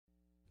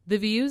The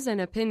views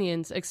and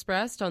opinions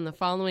expressed on the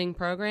following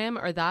program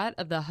are that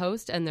of the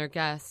host and their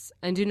guests,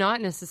 and do not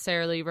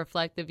necessarily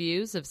reflect the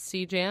views of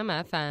CJAM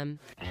FM.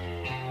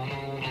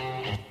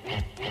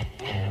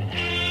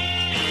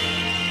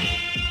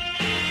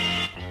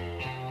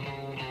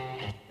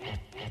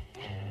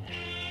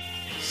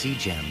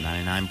 CJAM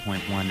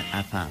 99.1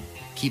 FM,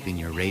 keeping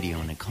your radio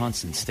in a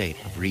constant state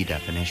of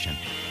redefinition,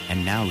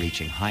 and now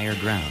reaching higher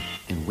ground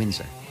in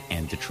Windsor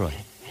and Detroit.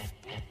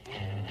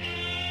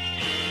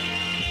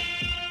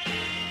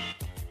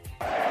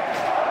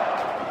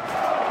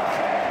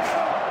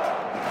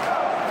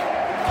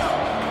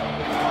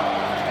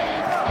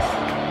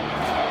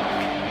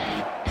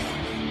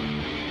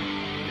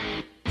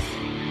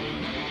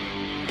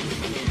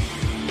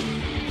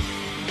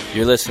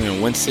 You're listening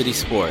to Win City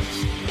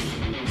Sports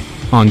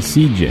on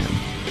CJAM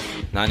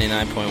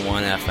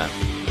 99.1 FM.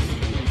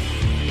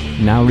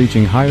 Now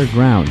reaching higher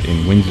ground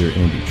in Windsor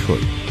and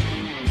Detroit.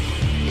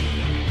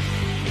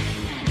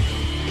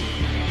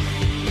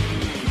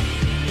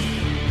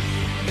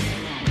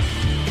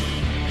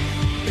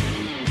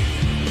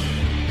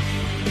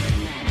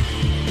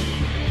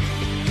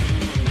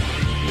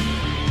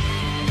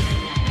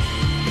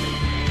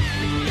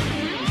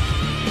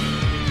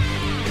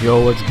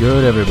 Yo, what's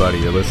good, everybody?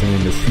 You're listening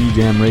to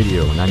CJAM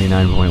Radio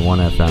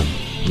 99.1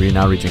 FM. We're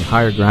now reaching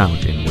higher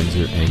ground in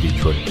Windsor and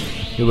Detroit.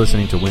 You're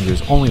listening to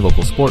Windsor's only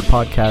local sport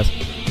podcast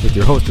with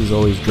your host, as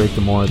always, Drake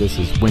Demore. This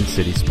is Win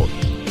City Sports.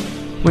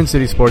 Win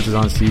City Sports is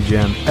on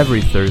CJAM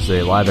every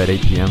Thursday, live at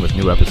 8 p.m. with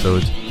new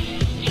episodes.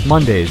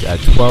 Mondays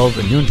at 12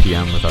 and noon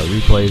p.m. with our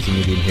replays, and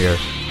you can hear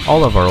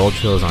all of our old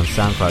shows on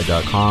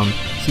SoundCloud.com,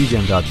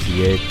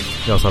 CJAM.ca.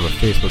 We also have a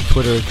Facebook,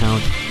 Twitter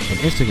account, and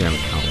Instagram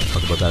account. We'll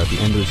talk about that at the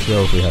end of the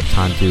show if we have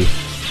time to,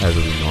 as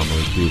we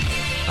normally do.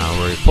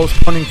 We're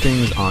postponing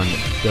things on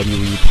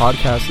WE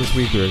Podcast this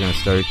week. We're going to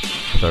start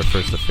with our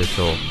first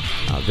official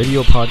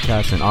video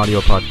podcast and audio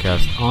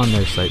podcast on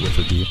their site, which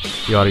would be,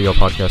 the audio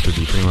podcast would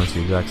be pretty much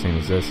the exact same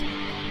as this.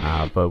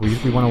 But we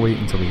want to wait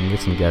until we can get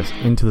some guests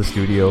into the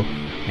studio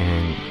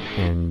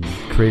and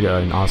create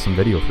an awesome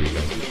video for you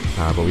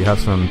guys. But we have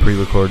some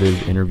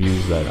pre-recorded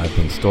interviews that I've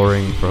been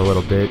storing for a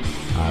little bit,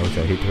 which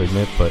I hate to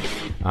admit, but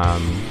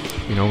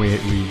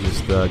we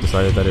just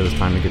decided that it was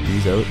time to get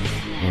these out,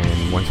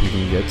 and once we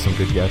can get some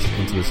good guests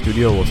into the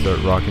studio, we'll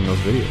start rocking those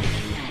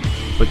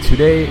videos. But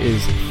today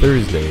is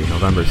Thursday,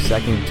 November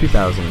 2nd,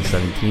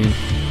 2017,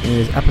 and it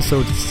is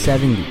episode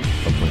 70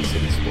 of Win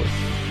City Sports.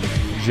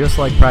 Just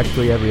like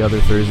practically every other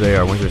Thursday,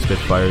 our Windsor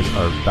Spitfires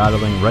are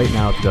battling right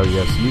now at the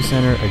WCS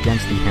Center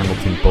against the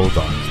Hamilton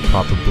Bulldogs.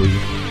 Probably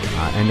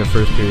end of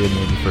first period,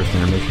 maybe first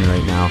intermission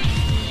right now.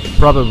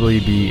 Probably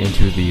be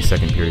into the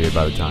second period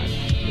by the time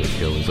this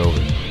show is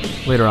over.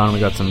 Later on, we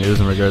got some news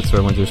in regards to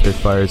our Windsor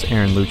Spitfires.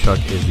 Aaron Luchuk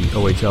is the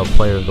OHL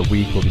Player of the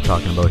Week. We'll be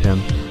talking about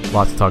him.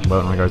 Lots to talk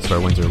about in regards to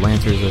our Windsor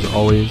Lancers, as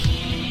always.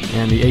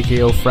 And the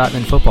AKO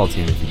Fratman football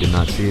team, if you did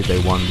not see it, they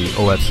won the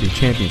OFC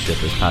Championship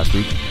this past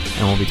week,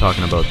 and we'll be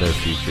talking about their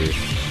future,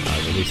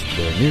 at least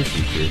their near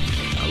future,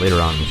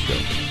 later on in the show.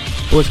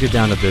 But let's get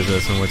down to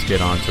business, and let's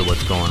get on to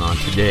what's going on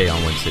today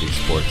on Win City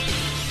Sports.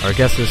 Our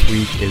guest this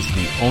week is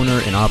the owner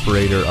and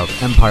operator of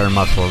Empire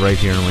Muscle right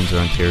here in Windsor,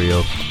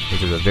 Ontario,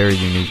 which is a very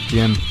unique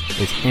gym.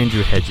 It's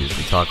Andrew Hedges.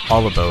 We talk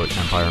all about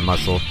Empire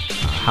Muscle,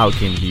 how it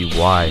came to be,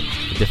 why,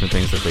 the different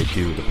things that they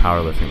do, the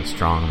powerlifting, the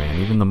strongman,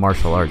 even the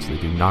martial arts. They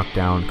do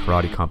knockdown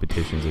karate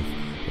competitions.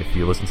 If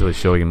you listen to the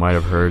show, you might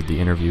have heard the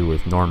interview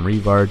with Norm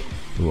Revard,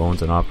 who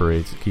owns and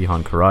operates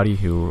Kihan Karate,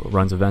 who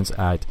runs events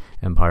at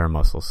Empire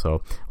Muscle.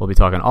 So we'll be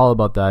talking all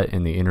about that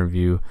in the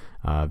interview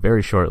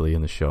very shortly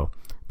in the show.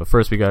 But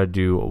first, we got to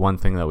do one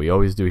thing that we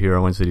always do here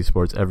on Win City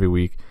Sports every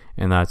week,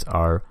 and that's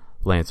our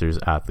Lancers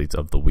Athletes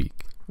of the Week.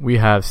 We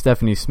have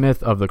Stephanie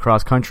Smith of the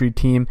cross-country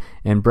team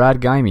and Brad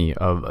Gaime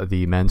of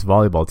the men's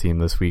volleyball team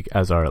this week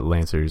as our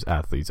Lancers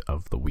Athletes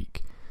of the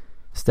Week.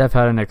 Steph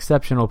had an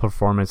exceptional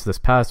performance this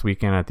past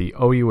weekend at the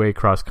OUA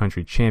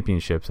Cross-Country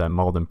Championships at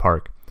Malden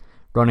Park.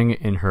 Running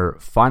in her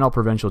final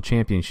provincial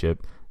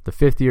championship, the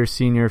fifth-year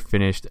senior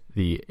finished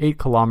the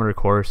 8-kilometer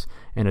course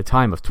in a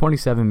time of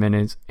 27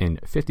 minutes and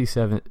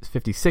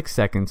 56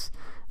 seconds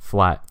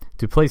flat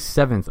to place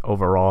 7th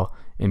overall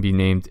and be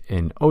named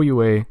an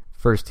OUA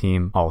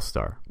first-team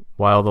All-Star.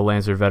 While the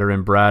Lancer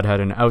veteran Brad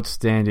had an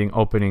outstanding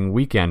opening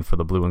weekend for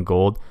the Blue and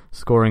Gold,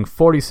 scoring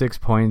 46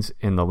 points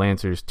in the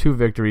Lancers' 2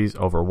 victories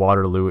over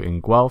Waterloo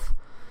and Guelph.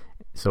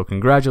 So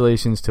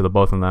congratulations to the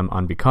both of them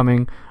on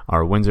becoming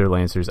our Windsor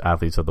Lancers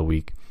Athletes of the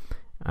Week.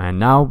 And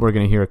now we're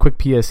going to hear a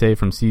quick PSA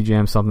from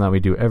CJAM, something that we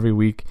do every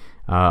week.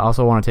 I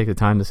also want to take the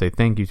time to say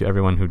thank you to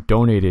everyone who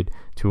donated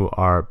to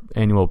our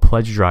annual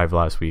pledge drive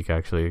last week.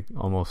 Actually,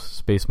 almost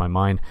spaced my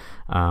mind.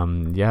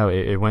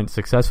 It went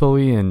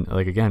successfully, and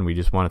again, we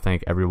just want to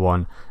thank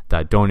everyone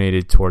that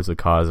donated towards the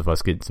cause of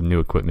us getting some new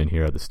equipment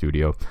here at the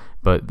studio.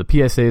 But the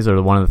PSAs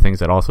are one of the things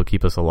that also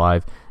keep us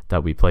alive,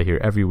 that we play here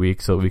every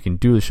week, so we can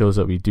do the shows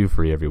that we do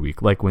for you every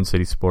week, like Win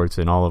City Sports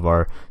and all of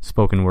our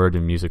spoken word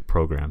and music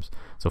programs.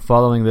 So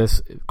following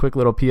this quick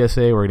little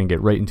PSA, we're going to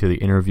get right into the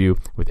interview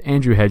with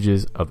Andrew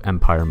Hedges of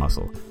Empire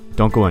Muscle.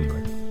 Don't go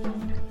anywhere.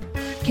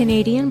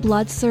 Canadian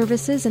Blood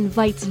Services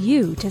invites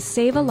you to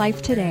save a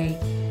life today.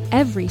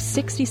 Every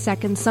 60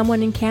 seconds,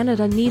 someone in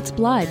Canada needs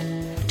blood.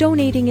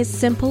 Donating is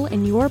simple,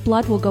 and your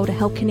blood will go to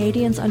help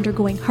Canadians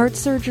undergoing heart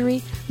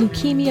surgery,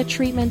 leukemia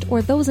treatment,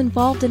 or those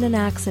involved in an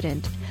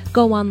accident.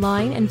 Go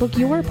online and book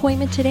your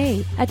appointment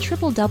today at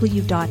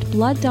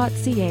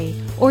www.blood.ca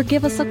or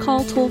give us a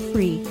call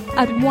toll-free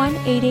at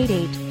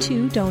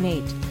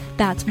 1-888-2-DONATE.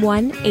 That's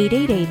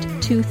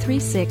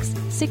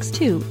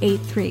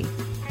 1-888-236-6283.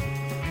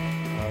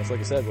 So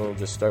like I said, we'll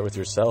just start with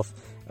yourself.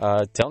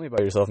 Tell me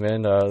about yourself,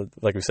 man.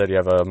 Like we said, you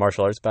have a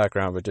martial arts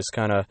background, but just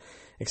kind of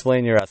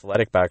explain your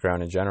athletic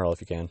background in general, if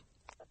you can.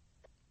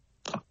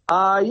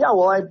 Yeah,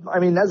 well, I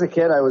mean, as a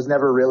kid, I was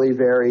never really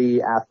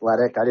very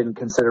athletic. I didn't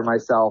consider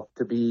myself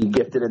to be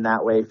gifted in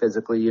that way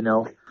physically, you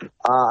know.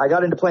 I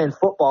got into playing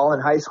football in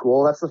high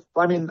school.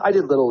 I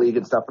did Little League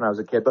and stuff when I was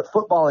a kid, but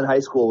football in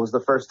high school was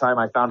the first time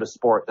I found a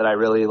sport that I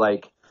really,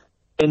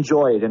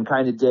 enjoyed and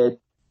kind of did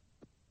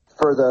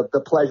for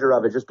the pleasure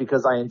of it, just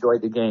because I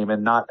enjoyed the game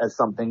and not as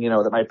something,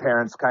 that my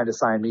parents kind of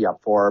signed me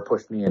up for or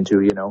pushed me into,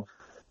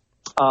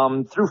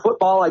 Through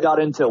football, I got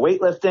into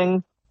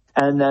weightlifting.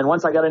 And then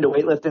once I got into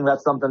weightlifting,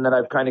 that's something that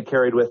I've kind of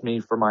carried with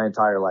me for my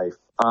entire life.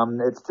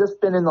 It's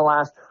just been in the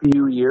last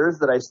few years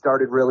that I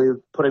started really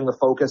putting the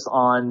focus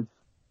on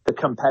the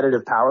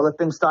competitive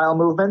powerlifting style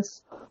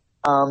movements.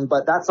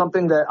 But that's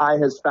something that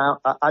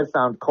I've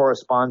found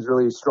corresponds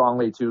really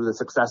strongly to the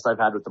success I've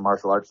had with the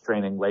martial arts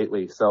training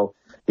lately. So,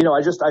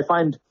 I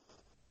find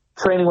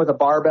training with a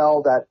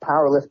barbell, that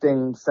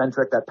powerlifting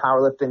centric, that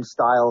powerlifting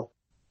style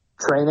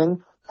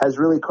training has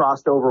really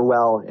crossed over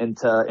well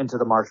into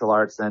the martial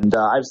arts. And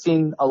I've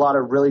seen a lot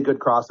of really good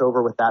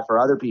crossover with that for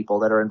other people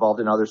that are involved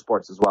in other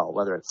sports as well,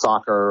 whether it's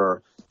soccer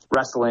or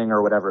wrestling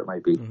or whatever it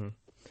might be. Mm-hmm.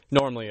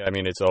 Normally,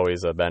 it's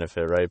always a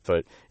benefit, right?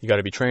 But you got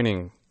to be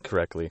training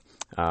correctly,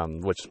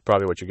 which is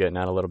probably what you're getting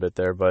at a little bit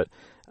there. But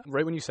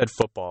right when you said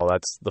football,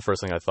 that's the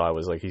first thing I thought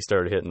was he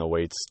started hitting the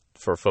weights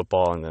for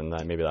football, and then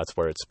maybe that's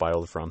where it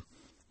spiraled from.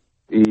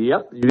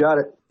 Yep, you got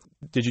it.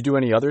 Did you do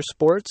any other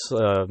sports?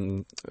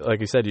 Like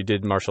you said, you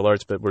did martial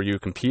arts, but were you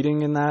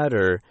competing in that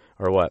or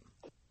what?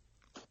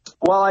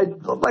 Well,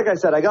 like I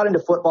said, I got into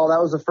football. That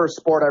was the first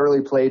sport I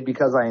really played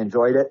because I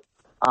enjoyed it.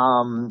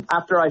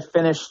 After I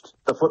finished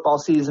the football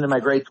season in my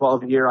grade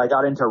 12 year, I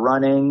got into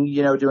running,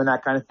 doing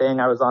that kind of thing.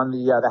 I was on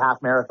the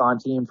half marathon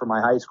team for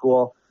my high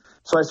school.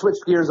 So I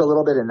switched gears a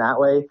little bit in that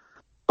way.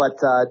 But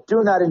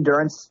doing that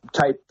endurance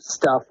type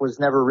stuff was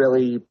never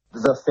really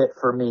the fit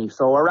for me.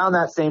 So around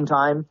that same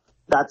time,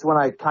 that's when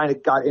I kind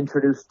of got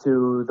introduced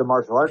to the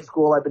martial arts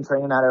school. I've been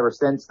training at ever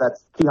since.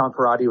 That's Kihon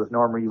Karate with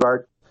Norm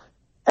Revard.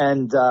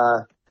 And,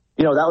 that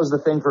was the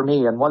thing for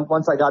me. And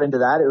once I got into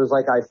that, it was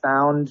like I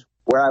found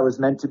where I was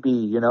meant to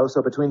be,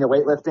 So between the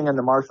weightlifting and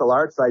the martial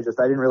arts, I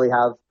didn't really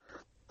have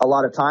a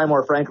lot of time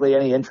or, frankly,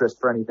 any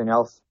interest for anything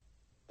else.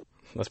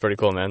 That's pretty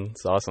cool, man.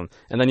 It's awesome.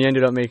 And then you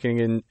ended up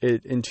making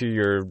it into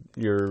your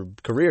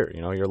career,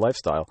 your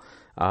lifestyle.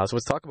 So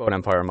let's talk about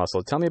Empire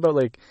Muscle. Tell me about,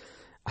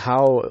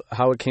 how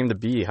it came to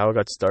be, how it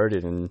got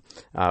started, and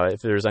if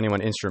there's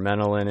anyone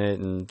instrumental in it,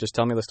 and just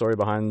tell me the story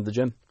behind the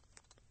gym.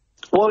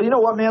 Well, you know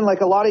what, man,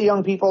 like a lot of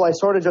young people, I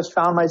sort of just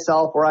found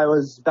myself where I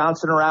was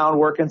bouncing around,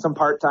 working some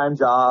part-time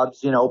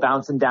jobs,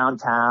 bouncing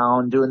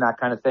downtown, doing that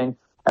kind of thing.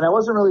 And I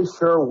wasn't really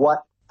sure what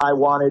I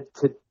wanted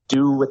to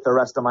do with the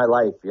rest of my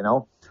life,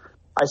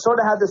 I sort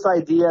of had this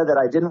idea that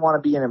I didn't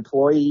want to be an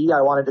employee.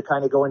 I wanted to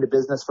kind of go into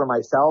business for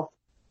myself.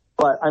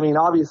 But,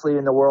 obviously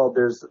in the world,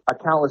 there's a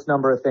countless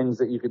number of things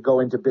that you could go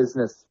into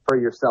business for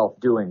yourself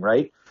doing,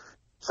 right?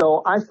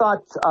 So I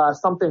thought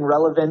something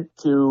relevant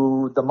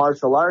to the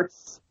martial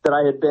arts that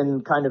I had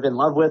been kind of in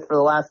love with for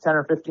the last 10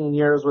 or 15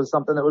 years was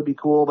something that would be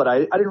cool, but I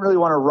didn't really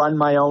want to run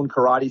my own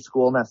karate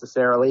school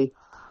necessarily.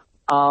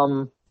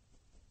 And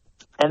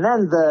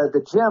then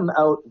the gym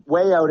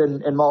way out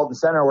in Malden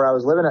Center where I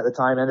was living at the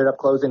time ended up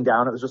closing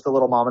down. It was just a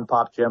little mom and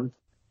pop gym.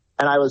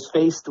 And I was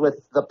faced with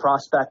the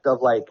prospect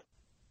of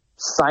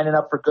signing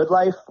up for Good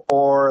Life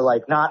or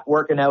not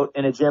working out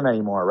in a gym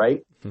anymore,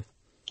 right?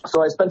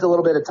 So I spent a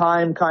little bit of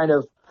time kind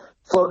of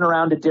floating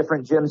around to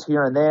different gyms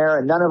here and there,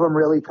 and none of them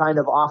really kind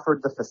of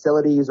offered the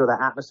facilities or the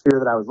atmosphere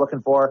that I was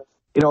looking for.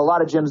 A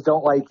lot of gyms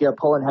don't like you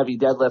pulling heavy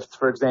deadlifts,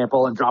 for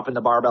example, and dropping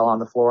the barbell on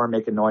the floor and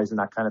making noise and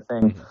that kind of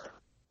thing.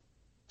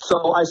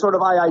 So I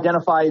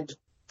identified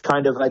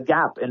kind of a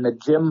gap in the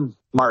gym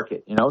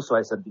market, so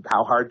I said,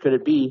 how hard could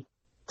it be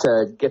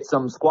to get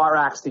some squat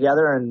racks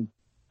together and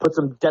put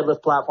some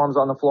deadlift platforms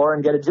on the floor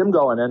and get a gym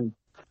going? And,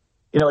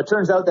 it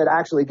turns out that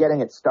actually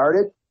getting it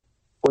started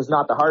was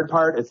not the hard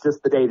part. It's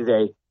just the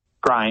day-to-day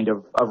grind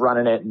of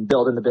running it and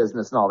building the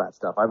business and all that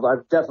stuff.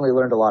 I've definitely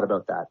learned a lot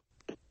about that.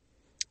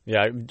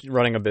 Yeah,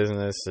 running a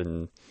business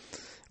and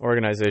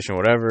organization,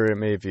 whatever it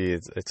may be,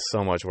 it's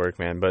so much work,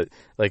 man. But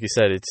like you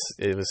said,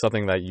 it was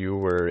something that you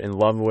were in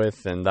love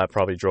with, and that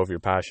probably drove your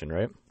passion,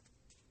 right?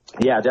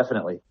 Yeah,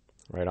 definitely.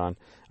 Right on.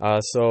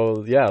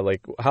 So yeah,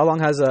 how long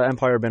has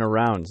Empire been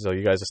around? So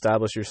you guys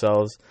established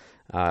yourselves.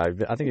 I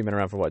think you've been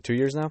around for 2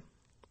 years now?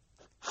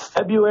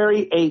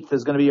 February 8th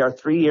is going to be our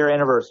 3-year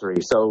anniversary.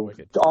 So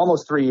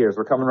almost 3 years.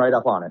 We're coming right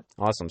up on it.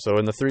 Awesome. So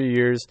in the 3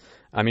 years,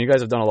 I mean, you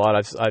guys have done a lot.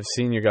 I've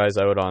seen you guys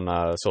out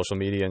on social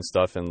media and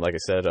stuff. And like I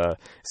said,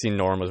 seen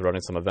Norm was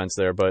running some events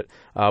there. But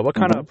what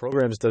kind of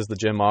programs does the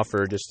gym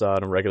offer just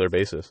on a regular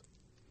basis?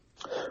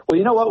 Well,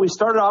 you know what? We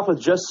started off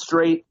with just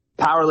straight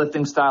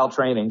powerlifting style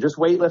training, just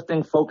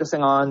weightlifting,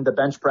 focusing on the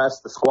bench press,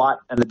 the squat,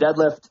 and the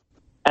deadlift.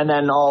 And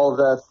then all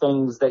the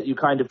things that you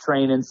kind of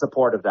train in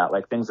support of that,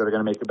 like things that are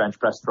going to make your bench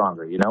press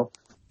stronger, you know.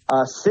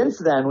 Since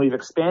then, we've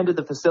expanded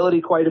the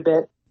facility quite a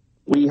bit.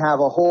 We have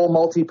a whole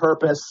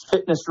multi-purpose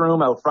fitness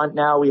room out front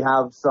now. We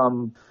have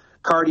some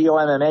cardio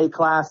MMA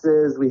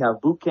classes. We have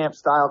boot camp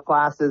style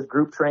classes,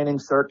 group training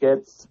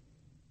circuits.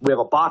 We have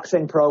a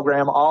boxing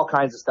program, all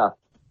kinds of stuff.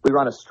 We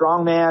run a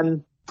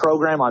strongman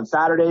program on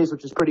Saturdays,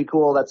 which is pretty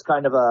cool. That's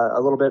kind of a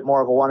little bit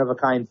more of a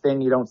one-of-a-kind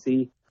thing you don't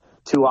see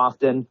too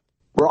often.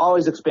 We're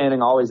always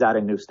expanding, always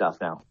adding new stuff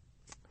now.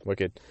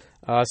 Wicked.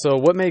 So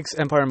what makes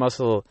Empire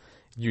Muscle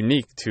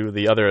unique to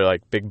the other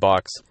like big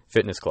box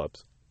fitness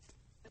clubs?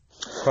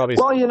 Probably.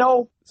 Well, you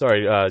know.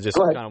 Sorry, just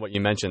kind of what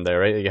you mentioned there,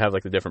 right? You have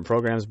like the different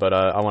programs, but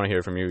I want to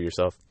hear from you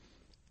yourself.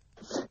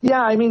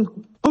 Yeah, I mean,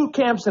 boot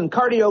camps and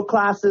cardio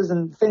classes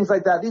and things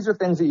like that, these are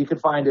things that you could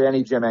find at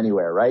any gym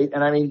anywhere, right?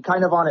 And I mean,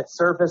 kind of on its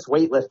surface,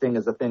 weightlifting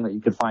is a thing that you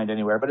could find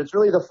anywhere, but it's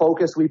really the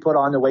focus we put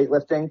on the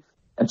weightlifting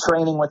and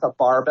training with a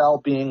barbell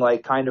being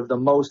like kind of the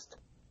most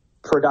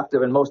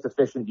productive and most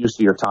efficient use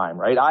of your time,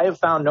 right? I have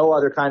found no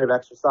other kind of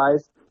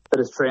exercise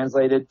that is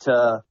translated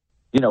to,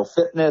 you know,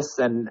 fitness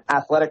and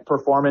athletic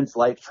performance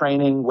like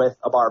training with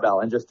a barbell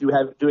and just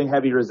doing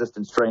heavy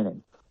resistance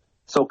training.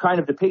 So kind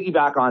of to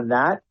piggyback on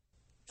that,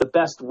 the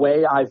best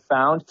way I've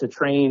found to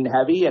train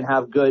heavy and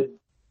have good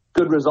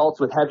results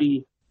with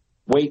heavy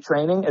weight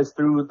training is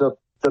through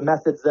the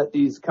methods that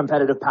these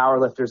competitive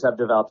powerlifters have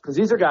developed. Because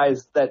these are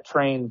guys that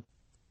train,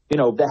 you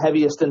know, the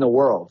heaviest in the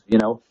world, you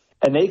know,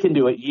 and they can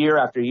do it year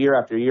after year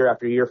after year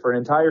after year for an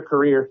entire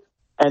career,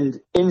 and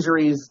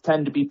injuries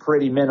tend to be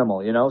pretty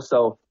minimal, you know.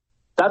 So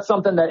that's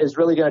something that is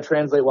really going to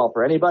translate well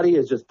for anybody,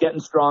 is just getting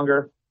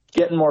stronger,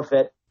 getting more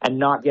fit, and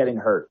not getting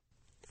hurt.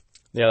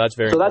 Yeah, that's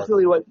very. So important. That's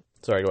really what.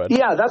 Sorry, go ahead.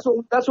 Yeah, that's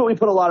what we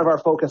put a lot of our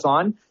focus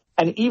on.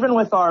 And even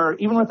with our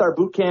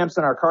boot camps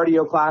and our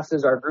cardio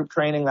classes, our group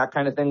training, that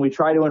kind of thing, we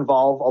try to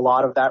involve a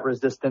lot of that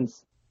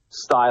resistance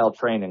style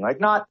training. Like,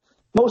 not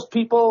most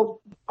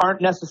people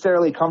aren't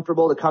necessarily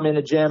comfortable to come in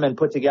a gym and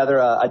put together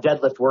a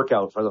deadlift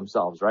workout for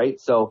themselves, right?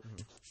 So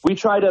we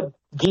try to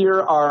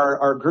gear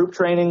our group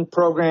training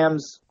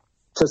programs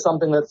to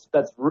something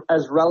that's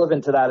as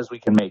relevant to that as we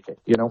can make it,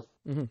 you know?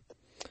 Mm-hmm.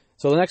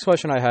 So the next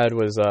question I had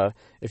was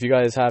if you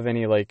guys have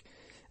any like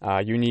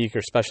unique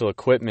or special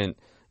equipment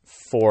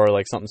for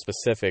like something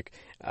specific.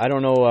 I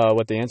don't know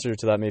what the answer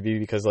to that may be,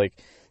 because like,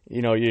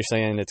 you know, you're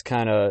saying it's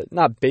kind of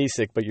not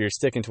basic, but you're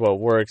sticking to what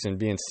works and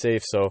being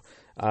safe. So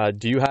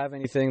do you have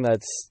anything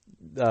that's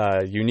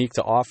unique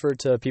to offer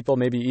to people,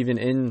 maybe even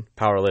in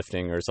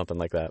powerlifting or something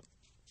like that?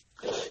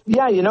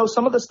 Yeah, you know,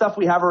 some of the stuff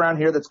we have around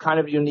here that's kind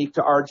of unique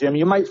to our gym,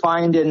 you might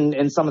find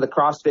in some of the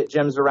CrossFit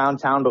gyms around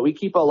town, but we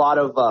keep a lot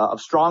of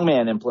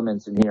strongman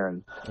implements in here.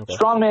 And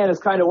strongman is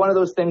kind of one of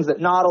those things that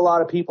not a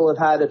lot of people have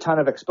had a ton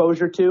of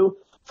exposure to.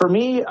 For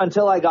me,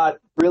 until I got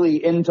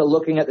really into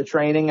looking at the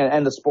training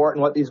and the sport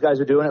and what these guys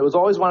are doing, it was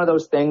always one of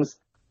those things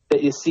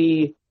that you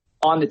see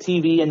on the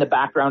TV in the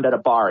background at a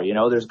bar. You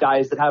know, there's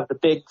guys that have the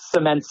big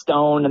cement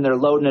stone and they're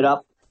loading it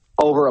up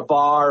over a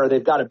bar, or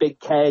they've got a big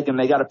keg and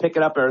they got to pick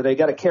it up, or they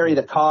got to carry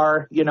the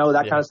car, you know,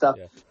 that kind of stuff.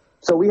 Yeah.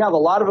 So we have a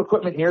lot of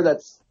equipment here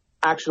that's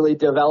actually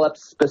developed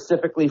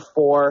specifically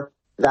for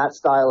that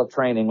style of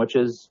training, which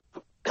is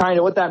kind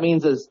of what that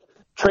means is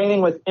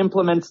training with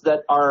implements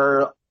that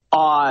are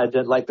odd,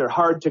 and like they're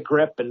hard to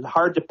grip and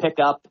hard to pick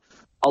up.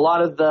 A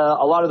lot of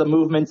the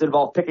movements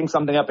involve picking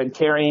something up and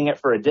carrying it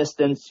for a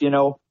distance, you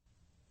know,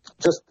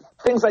 just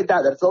things like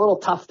that. That's a little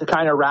tough to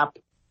kind of wrap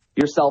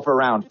yourself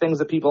around, things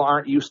that people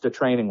aren't used to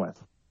training with.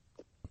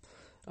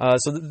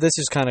 So this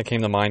just kind of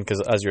came to mind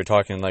because as you're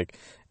talking, like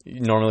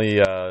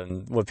normally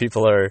what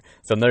people are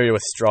familiar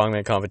with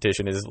strongman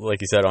competition is,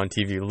 like you said, on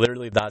TV.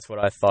 Literally, that's what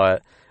I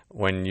thought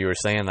when you were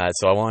saying that.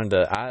 So I wanted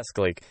to ask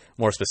like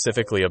more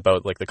specifically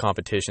about like the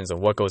competitions and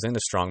what goes into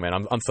strongman.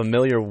 I'm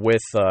familiar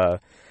with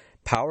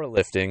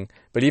powerlifting,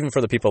 but even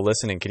for the people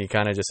listening, can you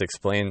kind of just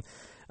explain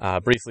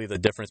briefly the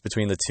difference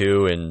between the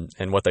two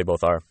and what they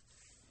both are?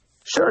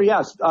 Sure,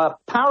 yes.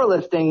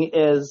 Powerlifting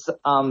is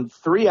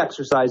 3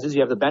 exercises.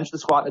 You have the bench, the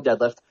squat, and the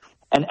deadlift.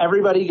 And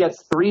everybody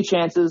gets 3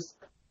 chances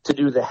to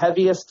do the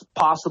heaviest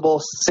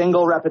possible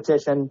single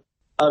repetition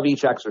of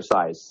each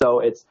exercise. So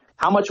it's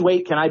how much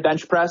weight can I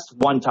bench press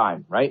 1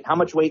 time, right? How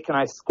much weight can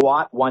I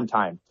squat 1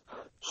 time?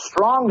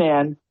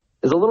 Strongman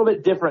is a little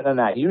bit different than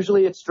that.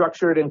 Usually it's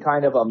structured in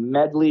kind of a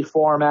medley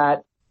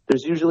format.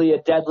 There's usually a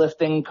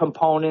deadlifting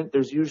component.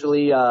 There's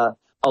usually a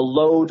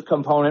load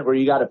component where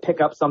you got to pick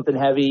up something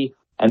heavy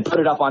and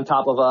put it up on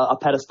top of a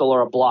pedestal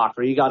or a block,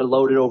 or you got to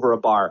load it over a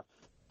bar.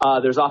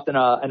 There's often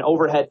an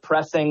overhead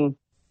pressing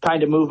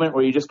kind of movement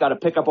where you just got to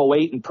pick up a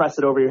weight and press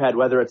it over your head,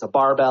 whether it's a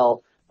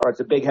barbell or it's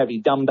a big heavy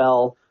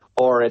dumbbell,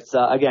 or it's,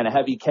 again, a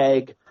heavy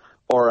keg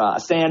or a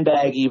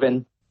sandbag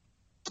even.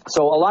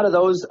 So a lot of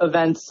those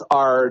events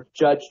are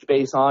judged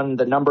based on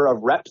the number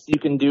of reps you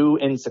can do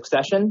in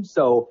succession.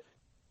 So,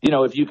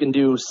 if you can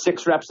do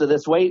 6 reps of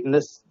this weight and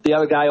the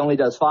other guy only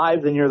does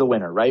 5, then you're the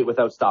winner, right?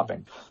 Without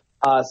stopping.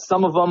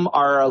 Some of them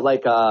are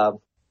like a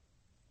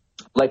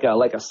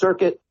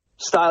circuit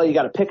style. You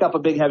got to pick up a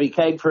big heavy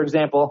keg, for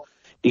example.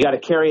 You got to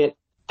carry it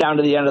down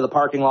to the end of the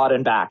parking lot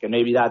and back. And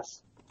maybe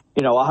that's,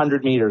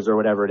 100 meters or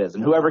whatever it is.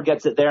 And whoever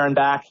gets it there and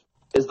back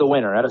is the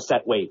winner at a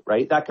set weight,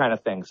 right? That kind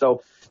of thing.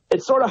 So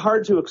it's sort of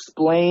hard to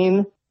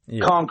explain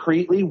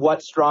concretely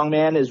what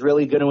strongman is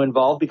really going to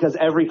involve, because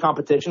every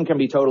competition can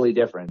be totally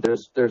different.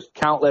 There's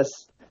countless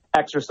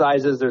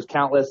exercises, there's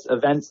countless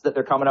events that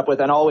they're coming up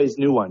with, and always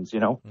new ones,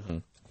 Mm-hmm.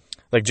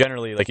 Like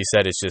generally, like you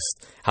said, it's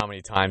just how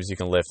many times you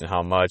can lift and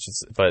how much.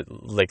 But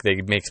like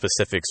they make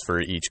specifics for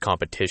each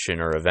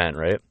competition or event,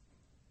 right?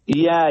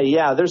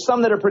 Yeah. There's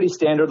some that are pretty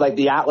standard, like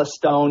the Atlas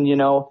Stone,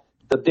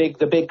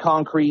 the big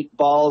concrete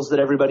balls that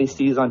everybody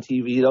sees on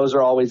TV. Those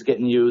are always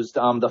getting used.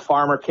 The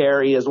farmer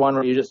carry is one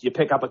where you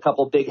pick up a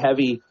couple big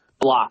heavy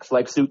blocks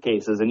like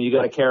suitcases and you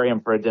got to carry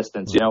them for a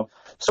distance.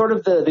 Sort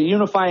of the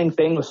unifying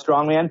thing with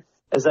strongman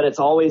is that it's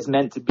always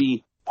meant to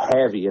be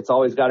heavy. It's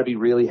always got to be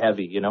really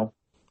heavy.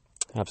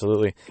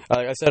 Absolutely.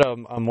 Like I said,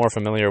 I'm more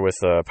familiar with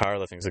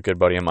powerlifting. He's a good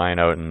buddy of mine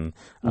out in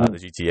the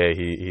GTA.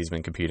 He's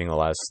been competing the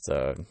last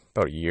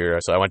about a year.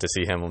 So I went to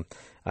see him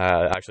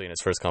actually in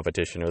his first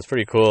competition. It was a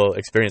pretty cool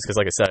experience because,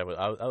 like I said,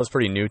 I was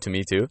pretty new to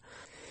me too.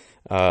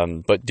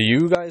 But do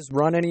you guys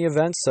run any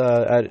events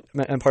at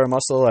Empire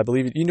Muscle? I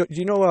believe do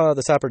you know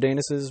the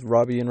Saperdanuses,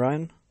 Robbie and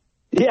Ryan?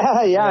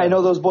 Yeah, I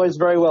know those boys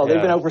very well.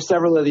 They've been out for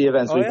several of the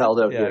events we've held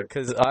out here. Yeah,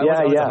 because I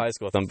went to high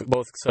school with them.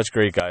 Both such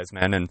great guys,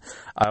 man, and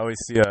I always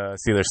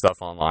see their stuff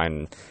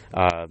online.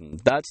 I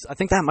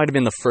think that might have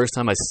been the first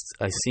time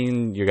I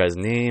seen your guys'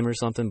 name or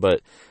something.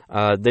 But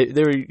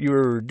you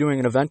were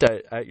doing an event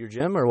at your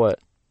gym or what?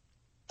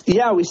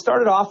 Yeah, we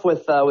started off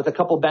with a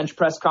couple bench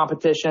press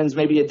competitions,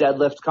 maybe a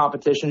deadlift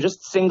competition,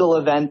 just single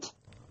event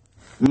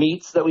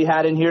meets that we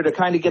had in here to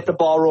kind of get the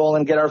ball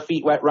rolling, get our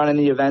feet wet running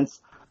the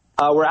events.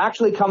 We're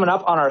actually coming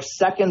up on our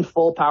second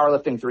full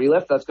powerlifting 3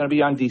 lift. That's going to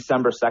be on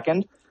December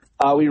 2nd.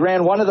 We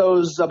ran one of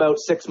those about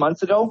 6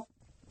 months ago.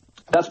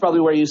 That's probably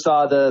where you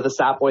saw the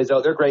Sap boys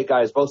out. They're great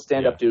guys, both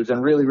stand-up dudes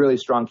and really, really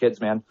strong kids,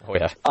 man. Oh,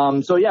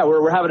 yeah.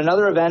 We're having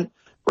another event.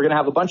 We're going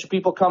to have a bunch of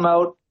people come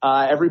out.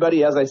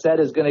 Everybody, as I said,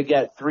 is going to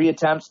get 3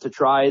 attempts to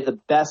try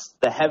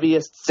the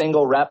heaviest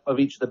single rep of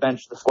each of the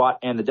bench, the squat,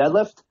 and the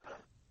deadlift.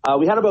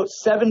 We had about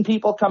 7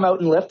 people come out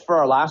and lift for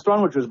our last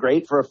one, which was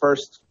great for a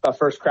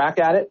first crack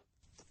at it.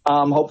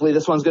 Hopefully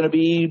this one's going to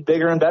be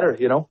bigger and better,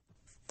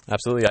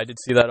 Absolutely. I did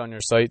see that on your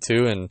site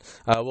too. And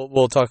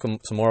we'll talk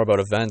some more about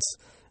events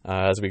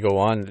as we go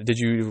on. Did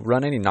you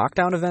run any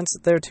knockdown events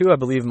there too? I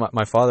believe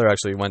my father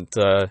actually went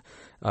to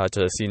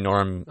see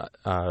Norm,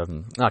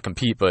 not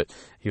compete, but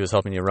he was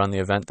helping you run the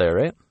event there,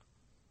 right?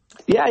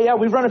 Yeah.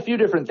 We've run a few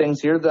different things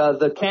here.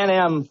 The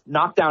Can-Am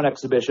knockdown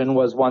exhibition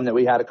was one that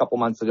we had a couple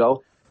months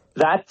ago.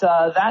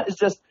 That is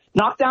just,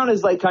 knockdown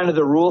is like kind of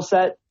the rule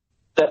set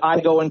that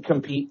I go and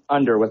compete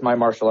under with my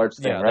martial arts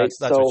thing, right?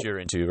 That's what you're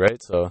into, right?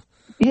 So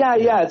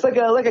yeah, it's like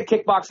a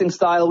kickboxing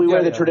style. We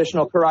wear the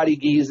traditional karate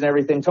gis and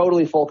everything,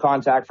 totally full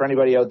contact for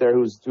anybody out there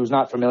who's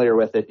not familiar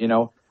with it,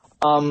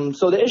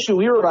 So the issue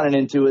we were running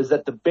into is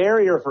that the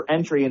barrier for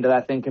entry into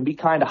that thing can be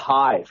kind of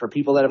high for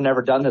people that have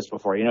never done this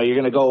before. You're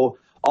going to go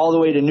all the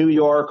way to New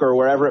York or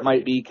wherever it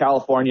might be,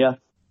 California,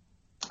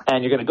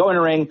 and you're going to go in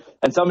a ring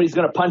and somebody's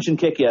going to punch and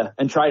kick you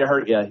and try to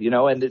hurt you,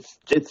 and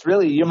it's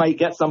really, you might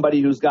get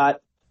somebody who's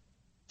got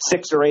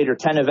 6 or 8 or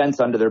 10 events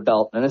under their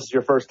belt, and this is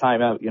your first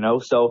time out,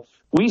 So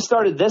we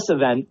started this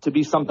event to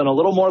be something a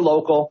little more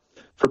local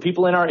for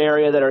people in our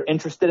area that are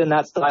interested in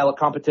that style of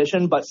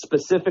competition, but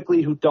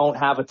specifically who don't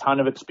have a ton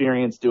of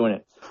experience doing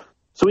it.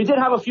 So we did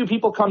have a few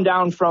people come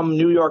down from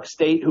New York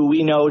State who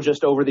we know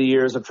just over the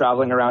years of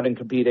traveling around and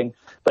competing,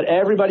 but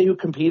everybody who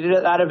competed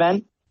at that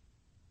event,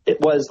 it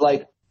was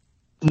like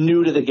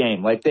new to the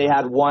game. Like they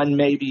had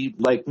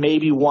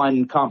maybe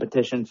one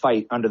competition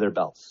fight under their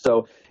belts.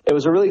 So it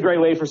was a really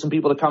great way for some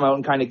people to come out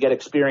and kind of get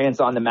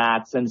experience on the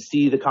mats and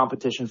see the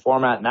competition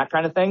format and that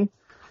kind of thing.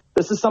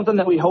 This is something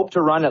that we hope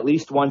to run at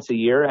least once a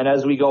year. And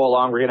as we go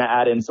along, we're going to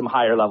add in some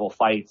higher level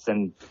fights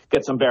and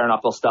get some bare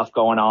knuckle stuff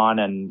going on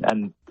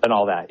and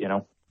all that,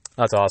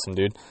 That's awesome,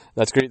 dude.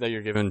 That's great that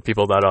you're giving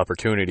people that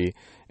opportunity.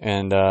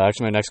 And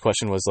actually, my next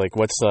question was like,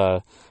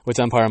 what's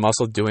Empire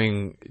Muscle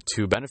doing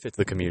to benefit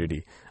the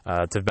community,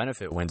 to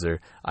benefit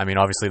Windsor? I mean,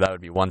 obviously that would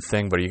be one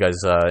thing, but are you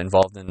guys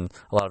involved in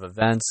a lot of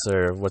events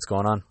or what's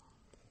going on?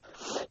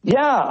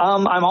 Yeah,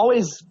 I'm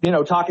always,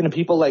 talking to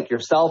people like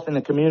yourself in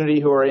the community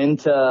who are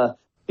into,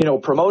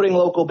 promoting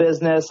local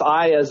business.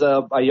 I, as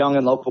a young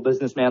and local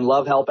businessman,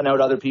 love helping out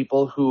other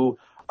people who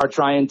are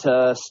trying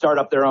to start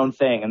up their own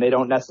thing and they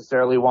don't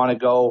necessarily want to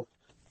go,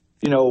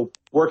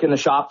 work in the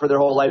shop for their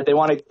whole life. They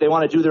want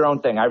to do their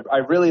own thing. I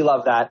really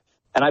love that.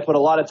 And I put a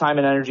lot of time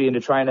and energy into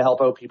trying to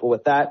help out people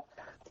with that.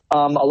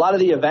 A lot of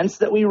the events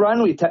that we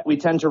run, we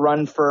tend to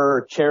run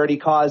for charity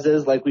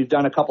causes. Like we've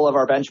done a couple of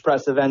our bench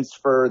press events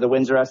for the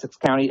Windsor-Essex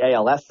County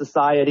ALS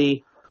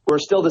Society. We're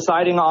still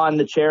deciding on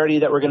the charity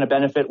that we're going to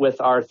benefit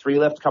with our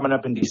 3-lift coming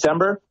up in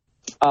December.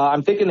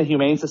 I'm thinking the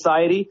Humane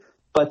Society,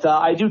 but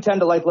I do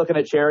tend to like looking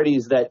at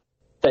charities that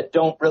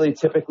don't really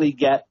typically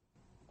get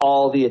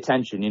all the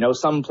attention.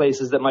 Some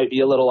places that might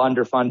be a little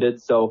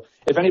underfunded. So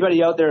if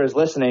anybody out there is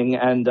listening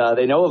and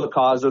they know of a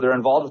cause or they're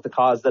involved with the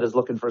cause that is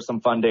looking for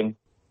some funding,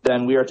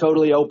 then we are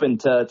totally open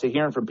to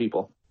hearing from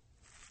people.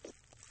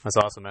 That's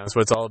awesome, man. That's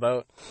what it's all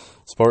about.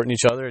 Supporting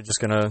each other, just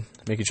going to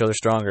make each other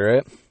stronger,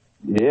 right?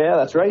 Yeah,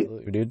 that's right.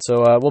 Absolutely, dude.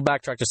 So we'll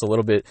backtrack just a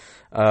little bit.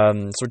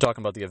 So we're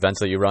talking about the events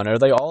that you run. Are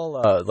they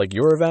all like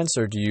your events,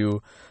 or do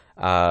you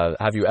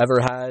have you ever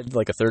had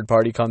like a third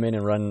party come in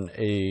and run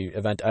a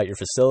event at your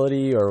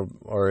facility, or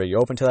are you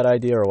open to that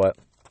idea, or what?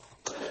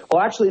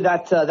 Well, actually,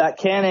 that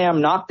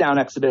Can-Am knockdown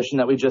exhibition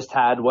that we just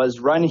had was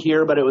run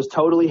here, but it was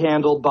totally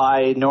handled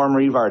by Norm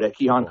Revard at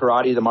Kihon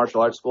Karate, the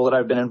martial arts school that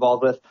I've been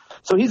involved with.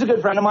 So he's a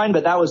good friend of mine,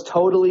 but that was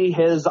totally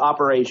his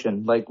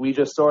operation. Like, we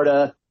just sort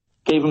of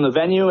gave him the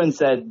venue and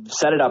said,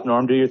 set it up,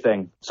 Norm, do your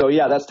thing. So,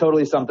 yeah, that's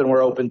totally something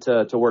we're open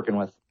to working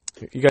with.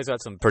 You guys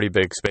got some pretty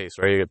big space,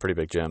 right? You got a pretty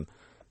big gym,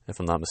 if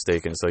I'm not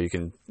mistaken, so you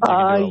can do a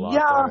lot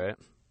there, right?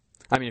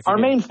 I mean, our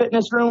main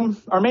fitness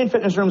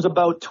room's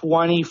about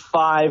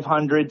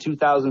 2,500,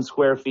 2,000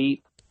 square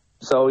feet.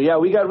 So yeah,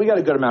 we got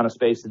a good amount of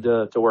space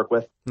to work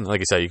with. Like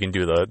you said, you can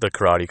do the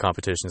karate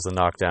competitions, the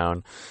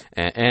knockdown,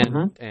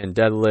 and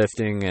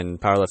deadlifting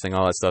and powerlifting,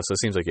 all that stuff. So it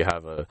seems like you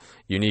have a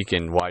unique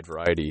and wide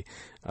variety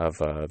of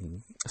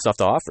stuff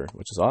to offer,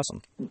 which is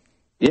awesome.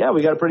 Yeah,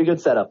 we got a pretty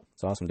good setup.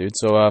 It's awesome, dude.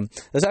 So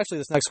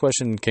this next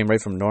question came right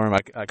from Norm.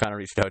 I kind of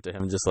reached out to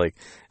him just like,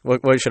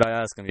 what should I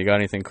ask him? You got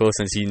anything cool,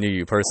 since he knew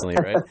you personally,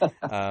 right?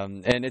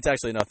 And it's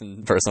actually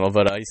nothing personal,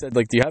 but he said,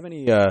 like, do you have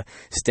any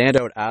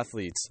standout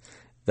athletes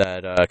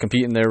that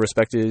compete in their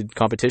respected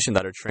competition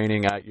that are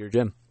training at your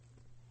gym?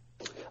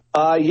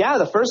 Yeah,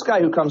 the first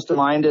guy who comes to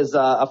mind is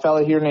a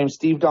fellow here named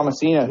Steve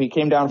Damasceno. He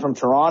came down from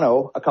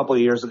Toronto a couple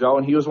of years ago,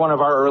 and he was one of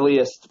our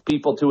earliest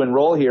people to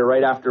enroll here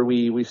right after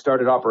we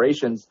started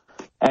operations.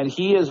 And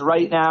he is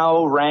right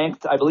now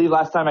ranked, I believe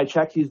last time I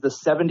checked, he's the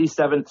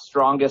 77th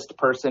strongest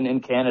person in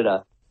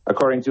Canada,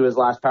 according to his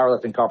last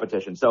powerlifting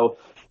competition. So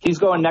he's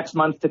going next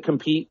month to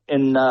compete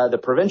in the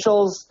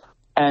provincials,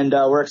 and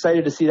we're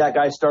excited to see that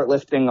guy start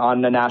lifting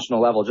on the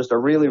national level. Just a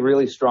really,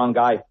 really strong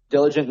guy,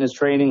 diligent in his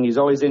training. He's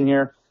always in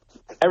here.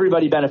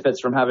 Everybody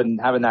benefits from having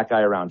that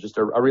guy around. Just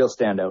a real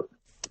standout.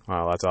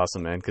 Wow, that's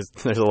awesome, man, because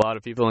there's a lot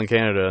of people in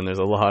Canada, and there's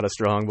a lot of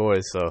strong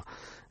boys, so...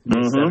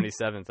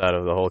 77th out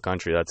of the whole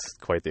country. That's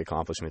quite the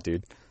accomplishment,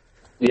 dude.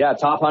 Yeah,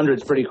 top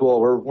 100's pretty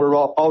cool. We're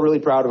all really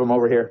proud of him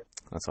over here.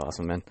 That's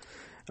awesome, man.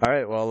 All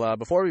right, well,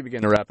 before we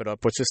begin to wrap it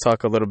up, let's just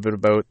talk a little bit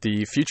about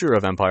the future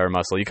of Empire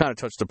Muscle. You kind of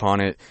touched upon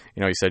it.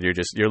 You said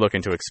you're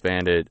looking to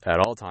expand it at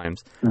all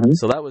times. Mm-hmm.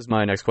 So that was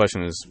my next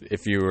question, is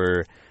if you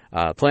were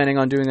planning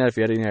on doing that, if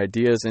you had any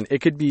ideas. And it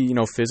could be,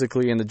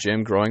 physically in the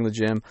gym, growing the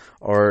gym,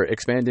 or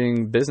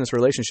expanding business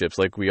relationships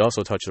like we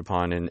also touched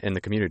upon in the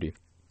community.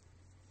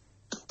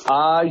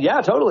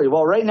 Yeah, totally.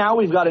 Well, right now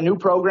we've got a new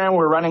program.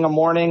 We're running a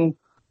morning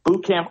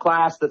boot camp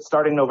class that's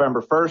starting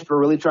November 1st. We're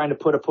really trying to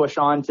put a push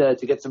on to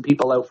get some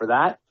people out for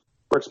that.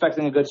 We're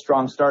expecting a good,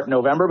 strong start in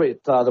November,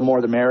 but the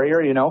more the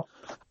merrier,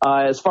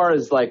 As far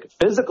as like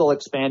physical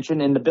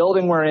expansion in the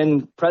building we're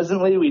in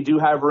presently, we do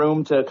have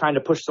room to kind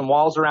of push some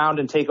walls around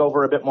and take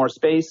over a bit more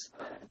space.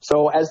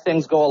 So as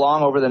things go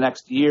along over the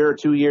next year,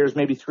 2 years,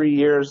 maybe 3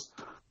 years,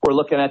 we're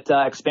looking at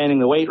expanding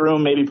the weight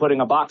room, maybe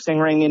putting a boxing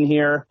ring in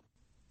here.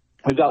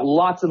 We've got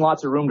lots and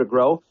lots of room to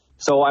grow.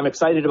 So I'm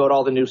excited about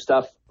all the new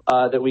stuff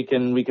that we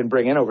can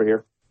bring in over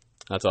here.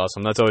 That's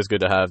awesome. That's always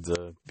good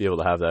to be able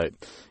to have that,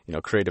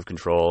 creative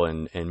control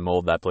and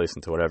mold that place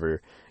into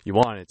whatever you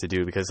want it to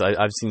do, because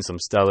I've seen some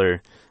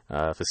stellar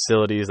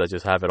facilities that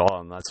just have it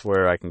all, and that's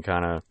where I can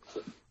kind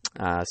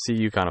of see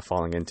you kind of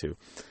falling into.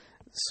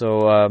 So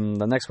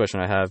the next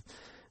question I have,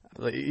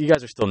 you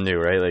guys are still new,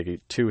 right?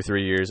 Like 2 or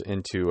 3 years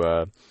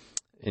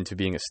into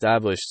being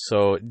established.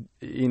 So,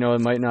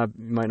 it might not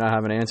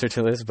have an answer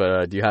to this,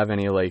 but do you have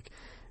any,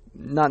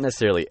 not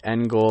necessarily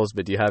end goals,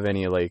 but do you have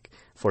any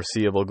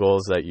foreseeable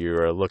goals that you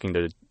are looking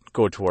to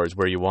go towards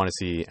where you want to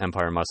see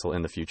Empire Muscle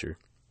in the future?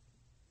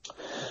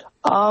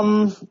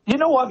 You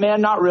know what,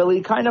 man? Not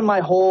really. Kind of my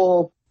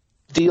whole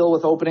deal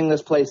with opening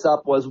this place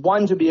up was,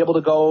 1, to be able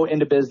to go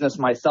into business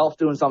myself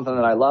doing something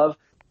that I love.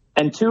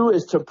 And 2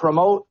 is to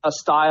promote a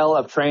style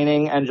of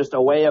training and just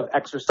a way of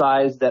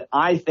exercise that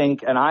I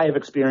think and I have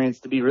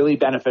experienced to be really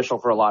beneficial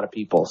for a lot of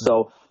people.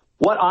 So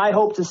what I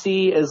hope to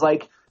see is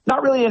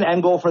not really an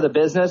end goal for the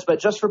business, but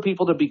just for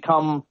people to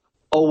become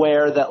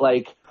aware that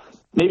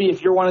maybe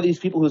if you're one of these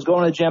people who's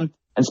going to the gym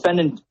and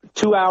spending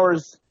 2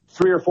 hours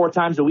 3 or 4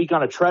 times a week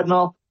on a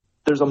treadmill,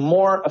 there's a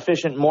more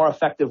efficient, more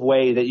effective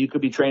way that you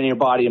could be training your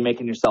body and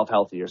making yourself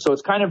healthier. So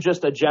it's kind of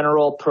just a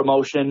general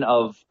promotion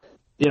of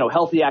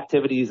healthy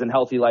activities and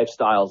healthy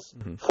lifestyles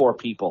for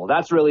people.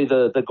 That's really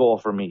the goal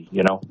for me,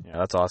 Yeah,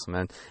 that's awesome,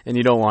 man. And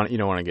you don't want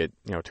to get,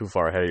 too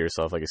far ahead of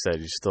yourself. Like I said,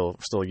 you're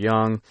still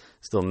young,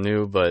 still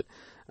new, but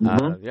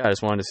I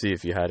just wanted to see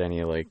if you had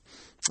any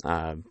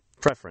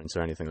preference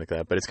or anything like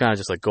that. But it's kind of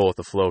just go with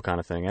the flow kind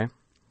of thing, eh?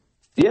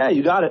 Yeah,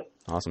 you got it.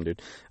 Awesome,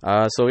 dude.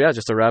 So yeah,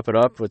 just to wrap it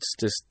up, let's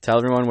just tell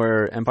everyone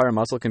where Empire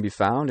Muscle can be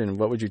found, and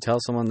what would you tell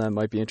someone that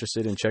might be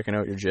interested in checking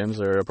out your gyms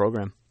or a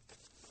program?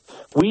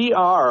 We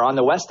are on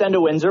the west end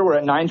of Windsor. We're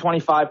at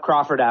 925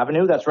 Crawford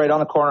Avenue. That's right on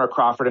the corner of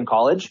Crawford and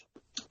College.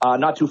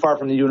 Not too far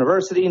from the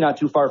university, not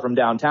too far from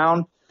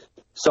downtown.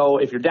 So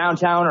if you're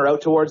downtown or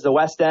out towards the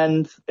west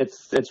end,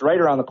 it's right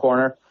around the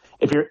corner.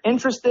 If you're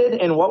interested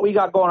in what we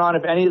got going on,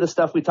 if any of the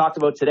stuff we talked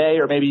about today,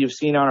 or maybe you've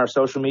seen on our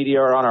social media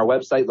or on our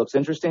website looks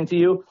interesting to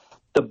you,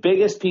 the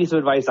biggest piece of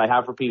advice I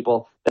have for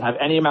people that have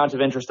any amount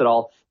of interest at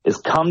all is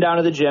come down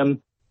to the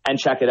gym and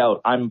check it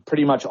out. I'm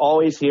pretty much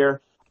always here.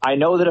 I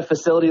know that a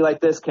facility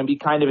like this can be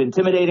kind of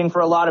intimidating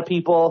for a lot of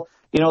people.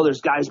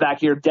 There's guys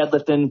back here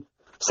deadlifting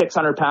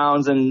 600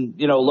 pounds and,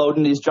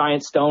 loading these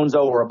giant stones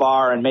over a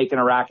bar and making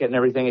a racket and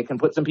everything. It can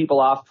put some people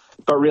off.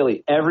 But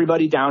really,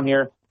 everybody down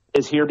here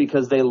is here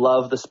because they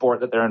love the sport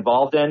that they're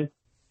involved in.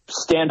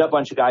 Stand-up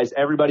bunch of guys.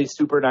 Everybody's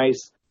super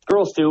nice.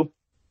 Girls too.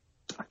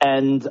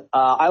 And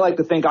I like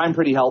to think I'm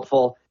pretty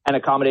helpful and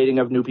accommodating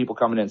of new people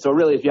coming in. So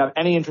really, if you have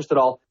any interest at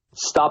all,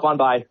 stop on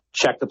by,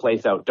 check the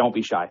place out. Don't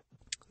be shy.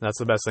 That's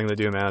the best thing to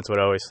do, man. That's what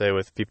I always say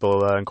with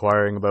people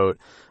inquiring about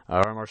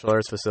our martial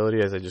arts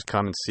facility. I say just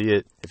come and see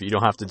it. If you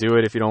don't have to do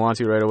it, if you don't want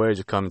to right away,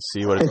 just come and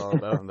see what it's all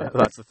about. And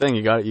that's the thing.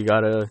 You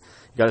gotta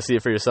see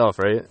it for yourself,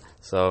 right?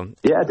 So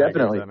yeah,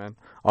 definitely, that, man.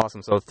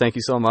 Awesome. So thank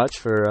you so much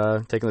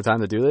for taking the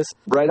time to do this.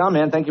 Right on,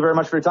 man. Thank you very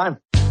much for your time.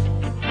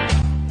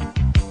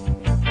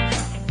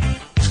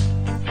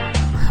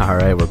 All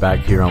right, we're back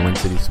here on Win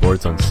City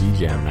Sports on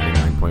CJAM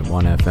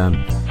 99.1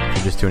 FM. If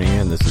you're just tuning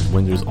in, this is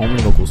Windsor's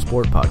only local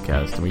sport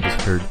podcast, and we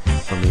just heard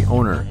from the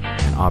owner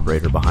and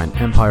operator behind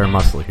Empire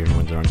Muscle here in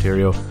Windsor,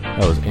 Ontario.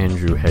 That was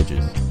Andrew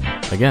Hedges.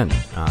 Again,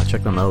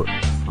 check them out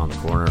on the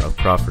corner of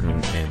Crawford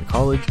and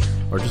College,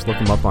 or just look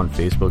them up on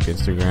Facebook,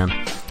 Instagram,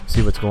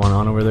 see what's going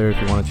on over there.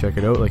 If you want to check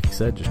it out, like you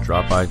said, just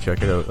drop by and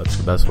check it out. That's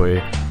the best way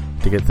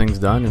to get things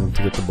done and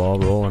to get the ball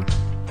rolling.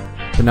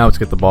 But now let's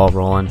get the ball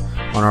rolling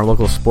on our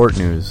local sport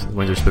news. The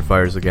Windsor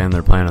Spitfires, again,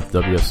 they're playing at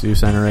the WCS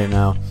Center right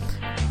now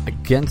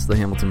against the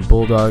Hamilton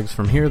Bulldogs.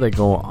 From here, they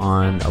go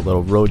on a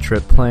little road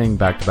trip, playing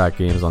back-to-back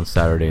games on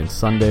Saturday and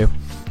Sunday.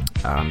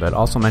 But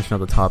also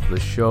mentioned at the top of the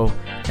show,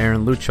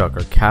 Aaron Luchuk,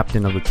 our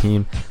captain of the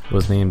team,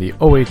 was named the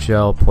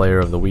OHL Player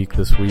of the Week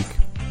this week.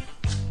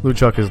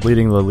 Luchuk is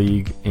leading the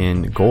league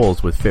in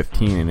goals with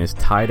 15 and is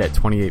tied at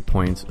 28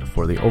 points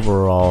for the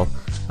overall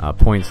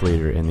points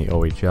leader in the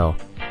OHL.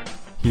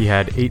 He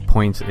had 8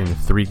 points in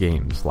 3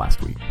 games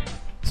last week.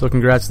 So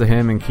congrats to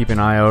him, and keep an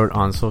eye out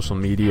on social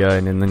media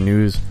and in the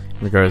news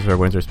in regards to our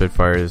Windsor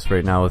Spitfires.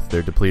 Right now with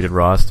their depleted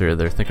roster,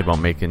 they're thinking about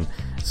making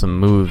some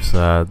moves.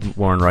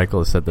 Warren Reichel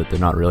has said that they're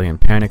not really in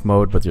panic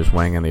mode, but they're just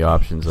weighing in the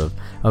options of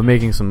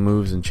making some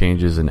moves and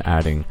changes and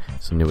adding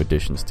some new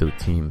additions to the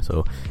team.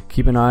 So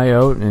keep an eye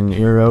out and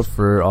ear out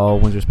for all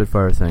Windsor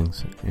Spitfire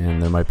things,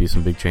 and there might be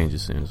some big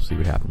changes soon. We'll see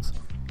what happens.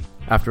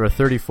 After a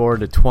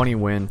 34-20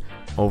 win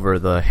over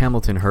the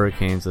Hamilton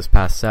Hurricanes this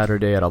past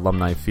Saturday at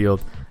Alumni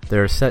Field,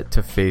 they're set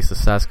to face the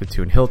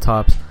Saskatoon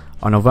Hilltops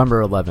on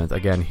November 11th,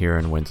 again here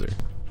in Windsor.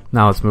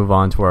 Now let's move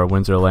on to our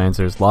Windsor Lions.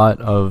 There's a lot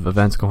of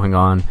events going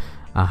on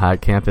at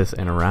campus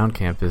and around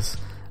campus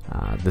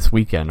this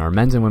weekend. Our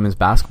men's and women's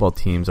basketball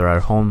teams are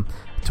at home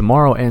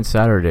tomorrow and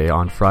Saturday.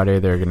 On Friday,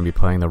 they're going to be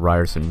playing the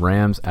Ryerson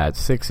Rams at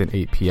 6 and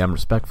 8 p.m.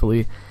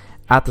 respectively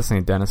at the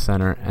St. Denis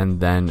Center, and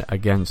then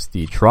against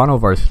the Toronto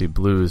Varsity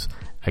Blues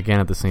again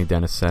at the St.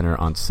 Denis Center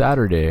on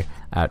Saturday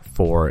at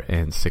 4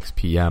 and 6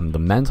 p.m. The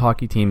men's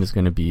hockey team is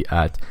going to be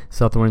at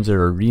South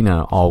Windsor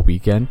Arena all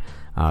weekend.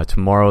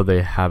 Tomorrow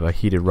they have a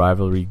heated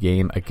rivalry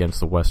game against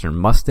the Western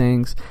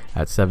Mustangs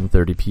at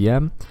 7:30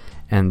 p.m.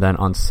 And then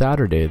on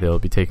Saturday they'll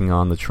be taking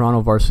on the Toronto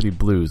Varsity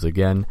Blues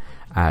again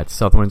at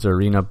South Windsor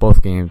Arena.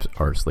 Both games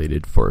are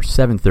slated for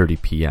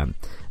 7:30 p.m.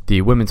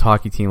 The women's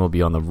hockey team will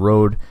be on the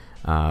road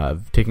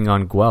taking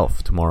on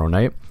Guelph tomorrow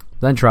night,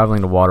 then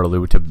traveling to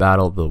Waterloo to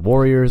battle the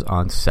Warriors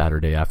on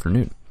Saturday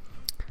afternoon.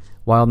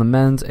 While the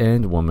men's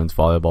and women's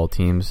volleyball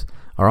teams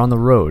are on the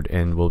road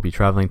and will be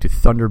traveling to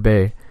Thunder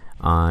Bay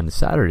on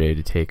Saturday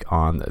to take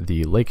on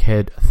the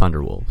Lakehead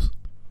Thunderwolves.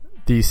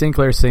 The St.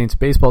 Clair Saints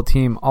baseball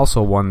team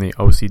also won the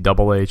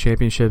OCAA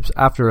championships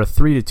after a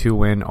 3-2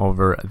 win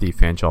over the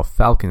Fanshawe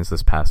Falcons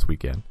this past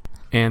weekend.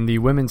 And the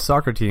women's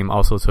soccer team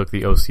also took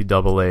the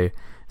OCAA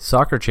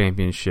soccer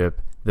championship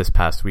this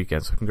past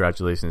weekend. So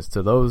congratulations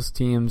to those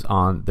teams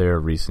on their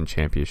recent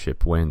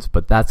championship wins.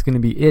 But that's going to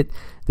be it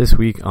this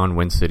week on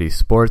Win City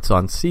Sports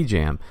on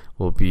CJAM.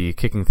 We'll be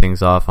kicking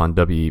things off on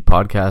WE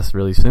Podcast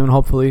really soon,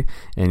 hopefully,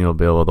 and you'll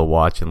be able to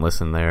watch and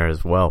listen there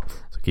as well.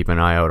 So keep an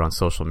eye out on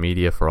social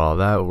media for all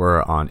that.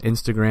 We're on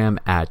Instagram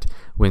at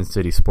Win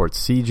City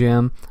Sports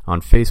CJAM.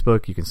 On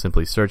Facebook, you can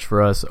simply search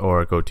for us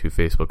or go to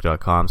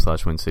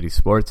facebook.com/Win City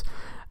Sports.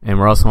 And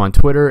we're also on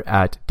Twitter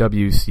at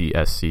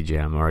WCS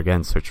CJAM, or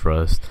again, search for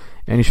us,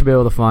 and you should be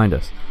able to find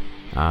us.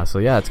 So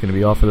yeah, it's going to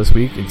be all for this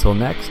week. Until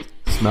next,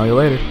 smell you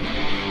later.